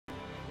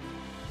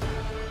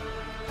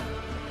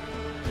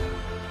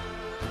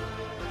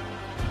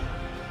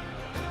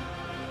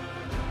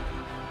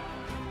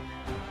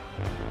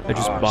I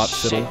just bought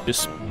Fiddle.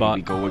 Just bought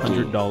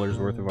 $100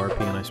 worth of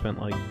RP, and I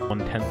spent like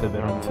 1/10 of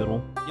it on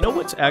Fiddle. You know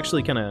what's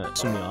actually kind of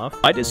pissing me off?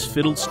 Why does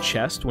Fiddle's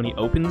chest, when he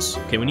opens...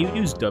 Okay, when you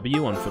use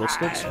W on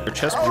Fiddlesticks, your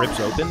chest rips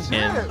open,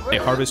 and they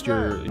harvest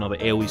your, you know, the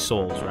AoE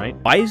souls, right?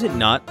 Why is it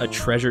not a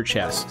treasure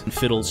chest in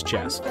Fiddle's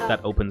chest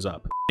that opens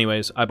up?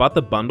 Anyways, I bought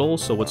the bundle,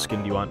 so what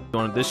skin do you want? Do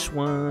you want this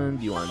one?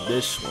 Do you want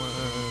this one?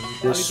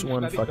 This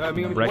one?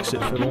 Fucking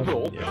Brexit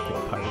Fiddle? Yeah, I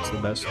think Pirate's the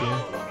best here.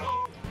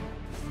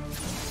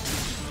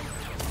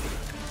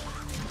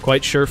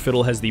 Quite sure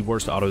Fiddle has the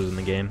worst autos in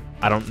the game.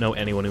 I don't know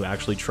anyone who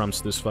actually trumps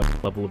this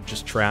fucking level of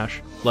just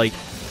trash. Like,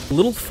 a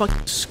little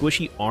fucking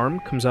squishy arm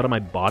comes out of my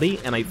body,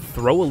 and I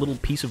throw a little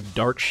piece of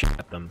dark shit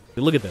at them.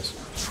 Dude, look at this.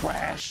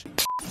 Trash.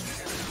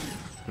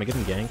 Am I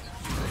getting ganked?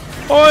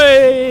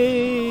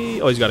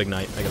 Oi! Oh, he's got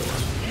Ignite. I gotta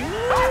run.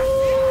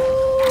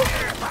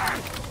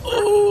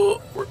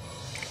 Oh!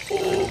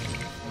 Oh!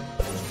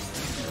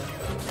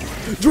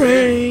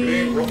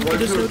 Drain! What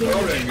is your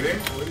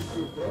problem,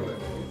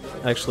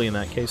 Actually, in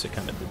that case, it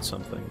kind of did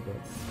something, but...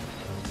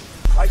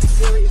 Are you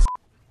serious?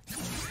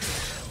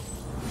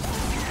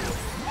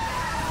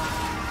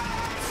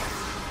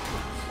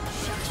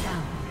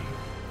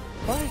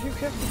 Why did you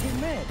have to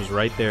be mad? It was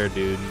right there,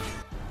 dude.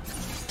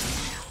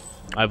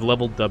 I've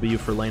leveled W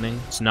for laning.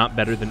 It's not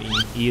better than E.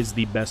 E is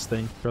the best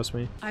thing, trust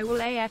me. I will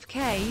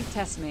AFK,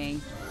 test me.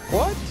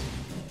 What?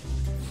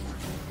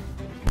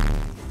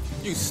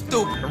 You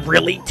stupid.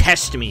 Really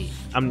test me.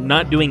 I'm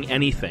not doing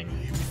anything.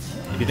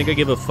 If you think I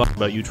give a fuck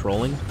about you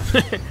trolling,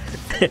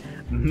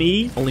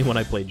 me, only when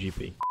I play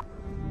GP.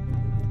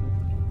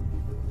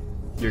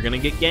 You're gonna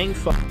get gang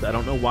fucked. I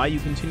don't know why you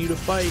continue to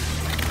fight.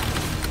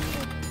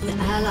 An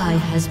ally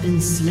has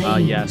been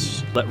slain.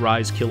 Yes. Let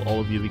Rise kill all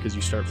of you because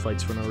you start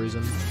fights for no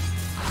reason.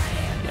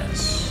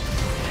 Yes.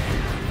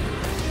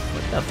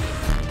 What the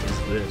fuck is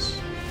this?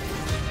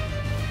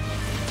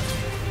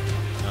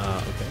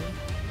 Okay.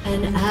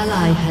 An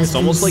ally has It's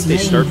almost been like they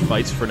slain. start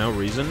fights for no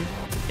reason,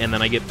 and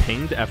then I get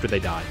pinged after they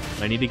die.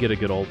 I need to get a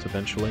good ult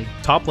eventually.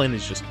 Top lane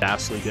is just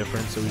vastly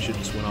different, so we should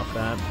just win off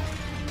that.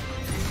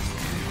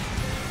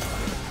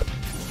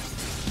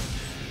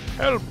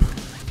 Help!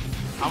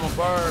 I'm a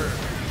bird.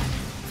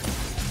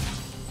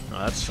 Oh,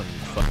 that's some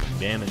fucking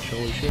damage,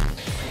 holy shit.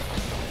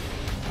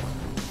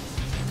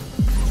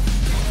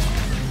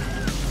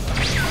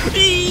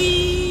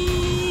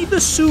 Eee, the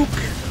souk!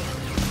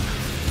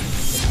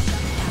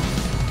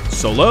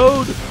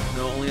 Soloed!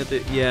 No, only at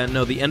the... Yeah,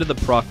 no, the end of the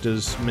proc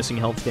does missing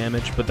health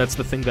damage, but that's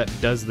the thing that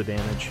does the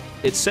damage.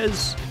 It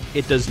says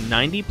it does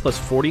 90 plus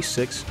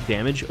 46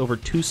 damage over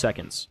 2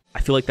 seconds. I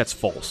feel like that's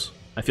false.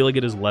 I feel like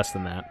it is less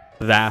than that.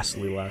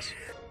 Vastly less.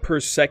 Per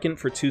second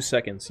for 2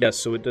 seconds. Yes,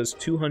 so it does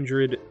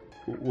 200...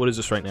 What is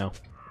this right now?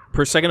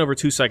 Per second over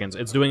 2 seconds.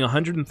 It's doing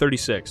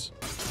 136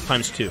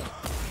 times 2.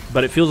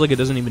 But it feels like it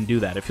doesn't even do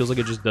that. It feels like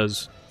it just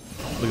does...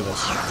 Look at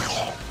this.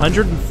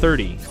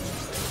 130.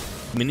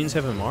 Minions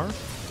have MR?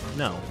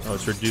 No. Oh,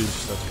 it's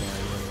reduced. That's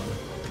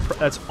why.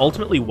 That's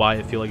ultimately why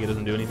I feel like it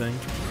doesn't do anything.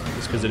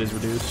 It's because it is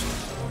reduced.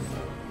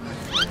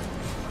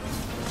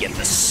 Get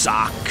the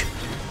sock!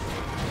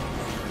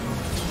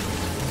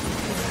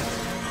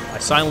 I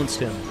silenced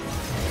him.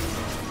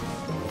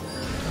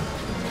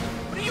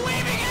 What are you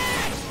aiming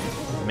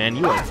at? Man,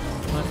 you are...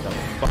 What the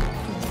fuck?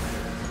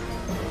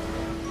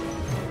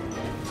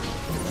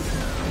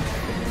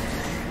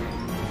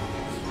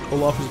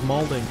 Olaf is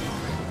mauling.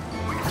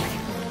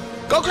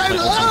 Go crazy!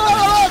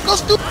 Go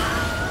stupid!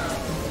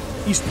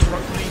 He's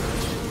throwing.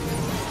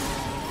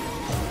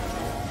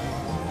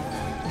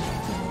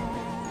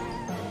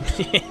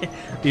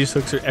 These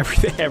hooks are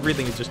everything.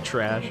 Everything is just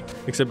trash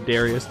except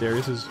Darius.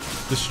 Darius is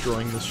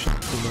destroying this shit,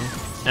 you know?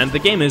 And the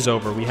game is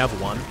over. We have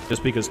won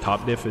just because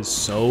top diff is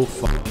so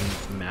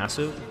fucking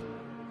massive.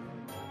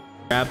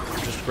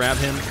 Just grab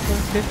him.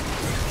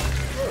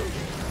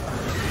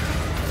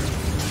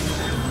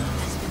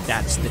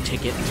 That's the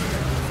ticket.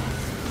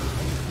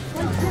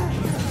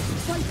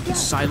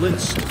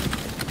 Silence.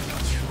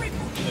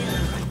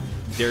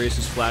 Darius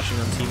is flashing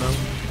on Teemo.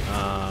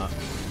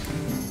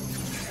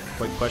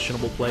 Quite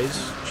questionable plays.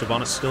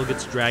 Shyvana still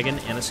gets dragon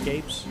and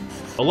escapes.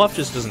 Olaf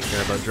just doesn't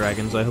care about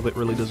dragons. I hope it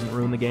really doesn't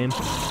ruin the game.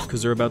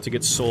 Because they're about to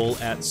get soul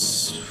at...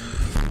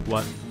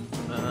 What?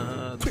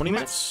 20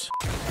 minutes?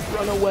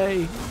 Run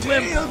away.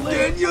 Limp.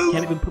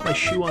 Can't even put my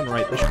shoe on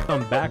right. The shoe's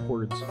on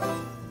backwards.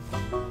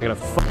 I got a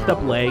fucked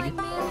up leg.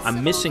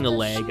 I'm missing a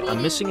leg.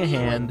 I'm missing a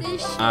hand.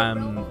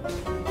 I'm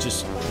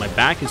just... My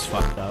back is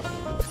fucked up.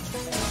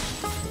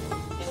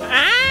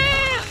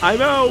 Ah!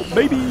 I'm out,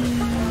 baby!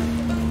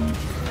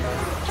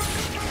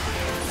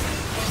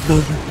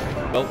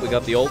 Well, we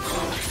got the ult.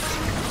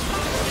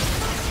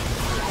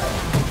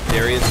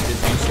 Darius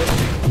is useless.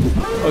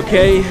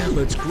 Okay,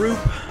 let's group.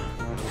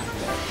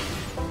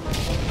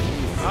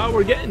 Ah,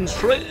 we're getting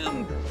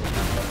shroomed.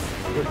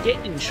 We're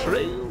getting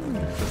shroomed.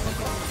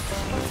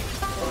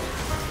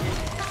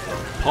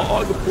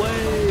 Hog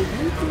play.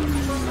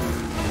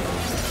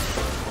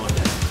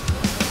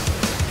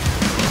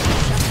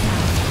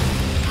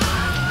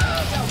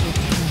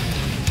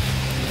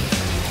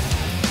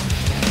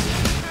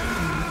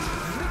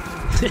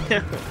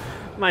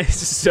 My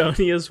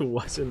Sonia's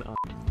wasn't on.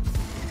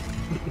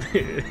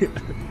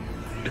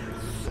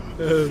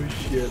 Oh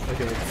shit.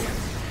 Okay, let's go.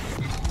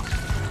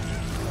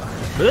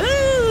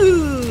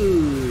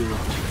 Ooh!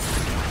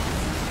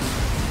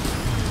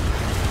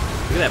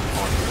 Look at that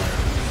pawn player.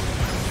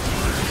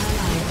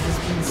 Has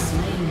been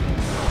slain.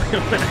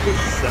 That is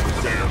so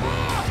terrible.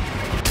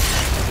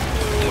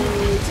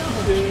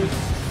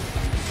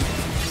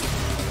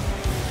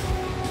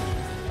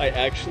 I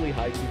actually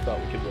high-key thought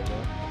we could win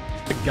that.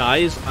 The guy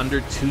is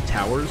under 2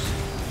 towers,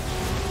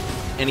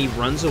 and he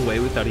runs away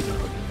without even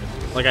hooking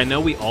it. Like, I know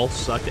we all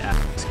sucked at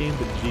this game,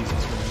 but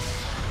Jesus,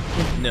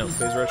 man. No,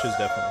 phase rush is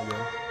definitely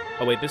good.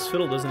 Oh wait, this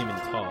fiddle doesn't even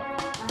talk.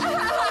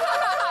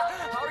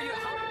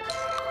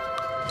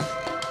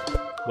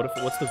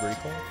 What's the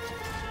recall?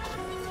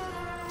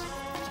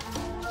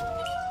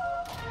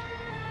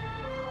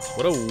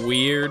 What a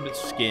weird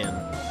skin.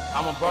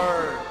 I'm a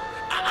bird.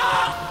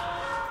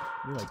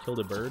 Ooh, I killed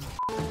a bird.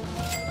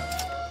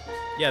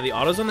 Yeah, the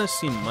autos on this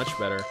seem much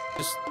better.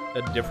 Just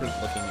a different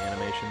looking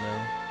animation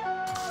though.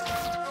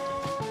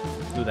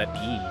 Ooh, that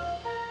E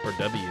or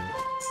W.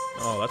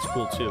 Oh, that's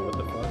cool too. What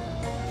the fuck?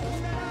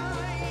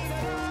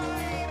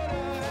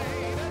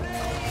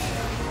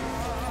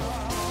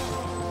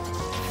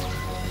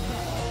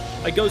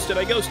 I ghosted. Ooh.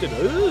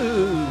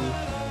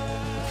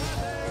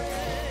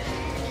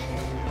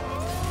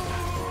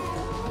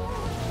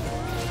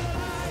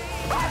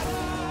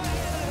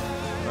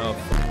 Oh.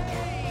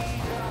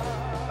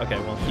 Okay,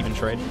 well, even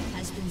trade.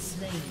 Has been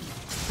slain.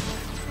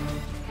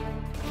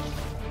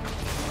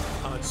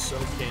 Oh, it's so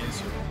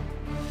cancer.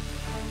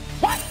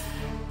 What?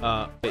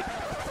 Wait.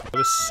 It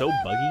was so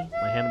buggy.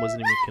 My hand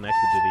wasn't even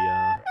connected to the,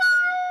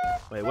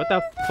 Wait, what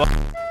the fuck?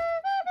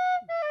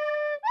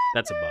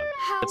 That's a bug.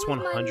 That's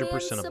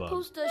 100% a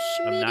bug.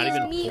 I'm not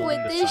even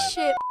holding the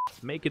side.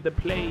 Make it the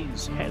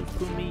plays.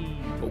 Help me.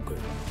 Okay.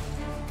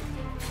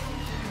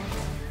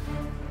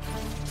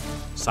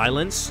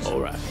 Silence. All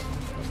right.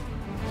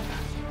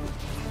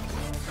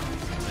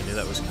 I knew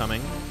that was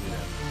coming.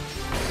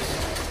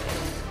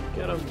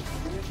 Get him.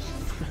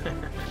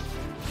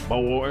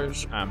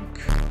 Boys, I'm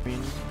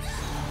coming.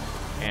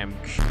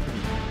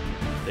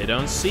 They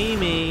don't see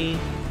me.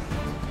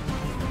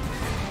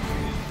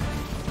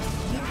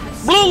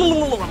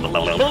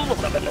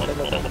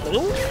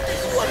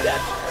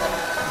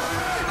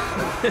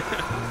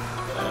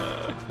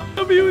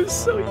 W is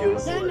so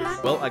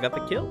useless. Well, I got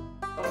the kill.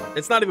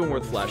 It's not even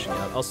worth flashing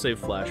out. I'll save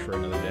flash for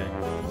another day.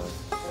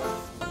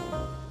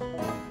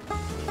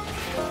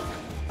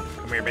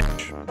 Come here,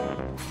 bitch.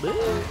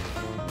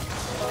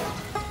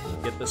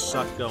 Get the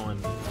suck going.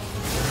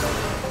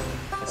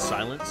 It's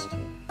silenced.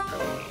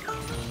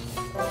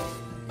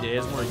 Yeah, he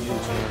has more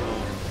use.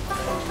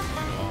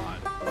 God.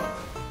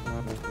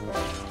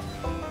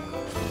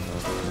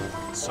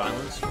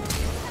 Silence.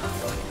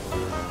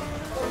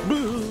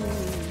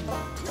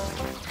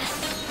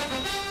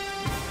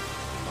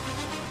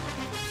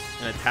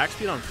 And attack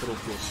speed on Fiddle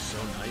feels so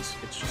nice,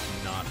 it's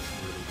just not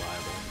really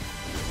viable.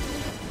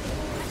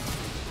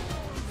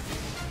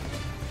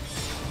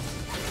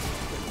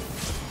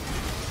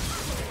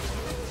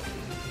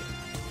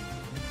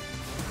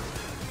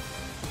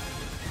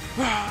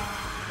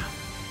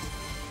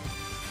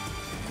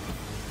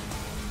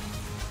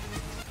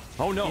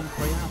 Oh no.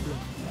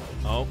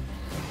 Oh.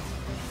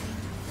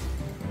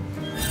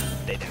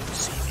 They don't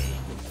see me.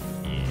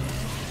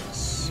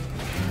 Yes.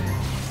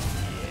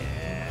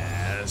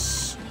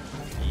 Yes.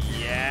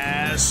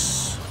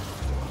 Yes.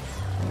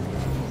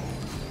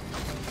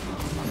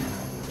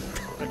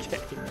 Okay.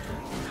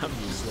 I'm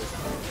useless.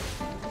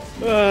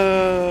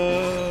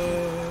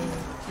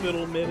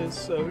 Middle mid is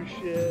so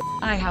shit.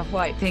 I have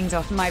white things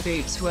off my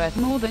boots worth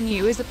more than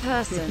you as a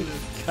person.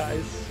 This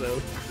guy's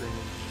so cringe.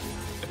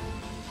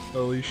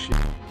 Holy shit.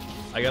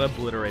 I got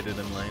obliterated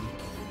in lane.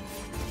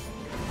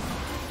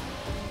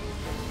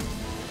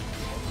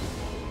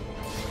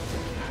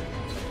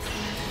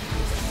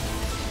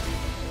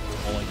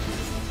 All I do.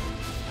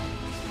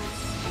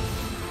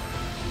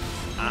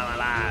 I'm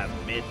alive,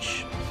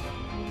 bitch.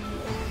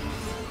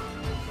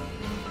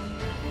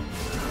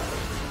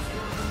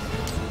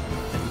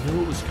 I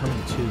knew it was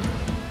coming too.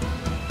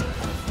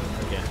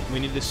 Okay, we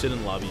need to sit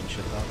in lobby and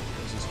shit out.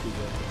 This is too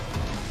good.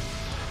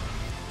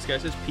 This guy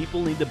says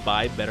people need to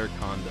buy better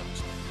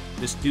condoms.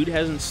 This dude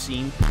hasn't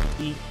seen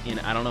pee in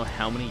I don't know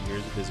how many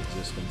years of his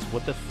existence.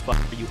 What the fuck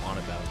are you on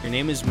about? Your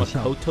name is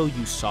Makoto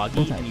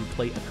Usagi and you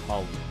play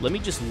Akali. Let me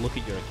just look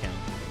at your account.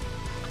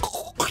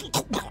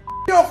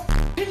 You're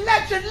f***ing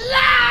legend,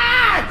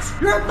 lads!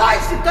 You're a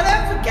nice, don't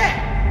ever forget!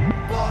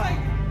 Boy!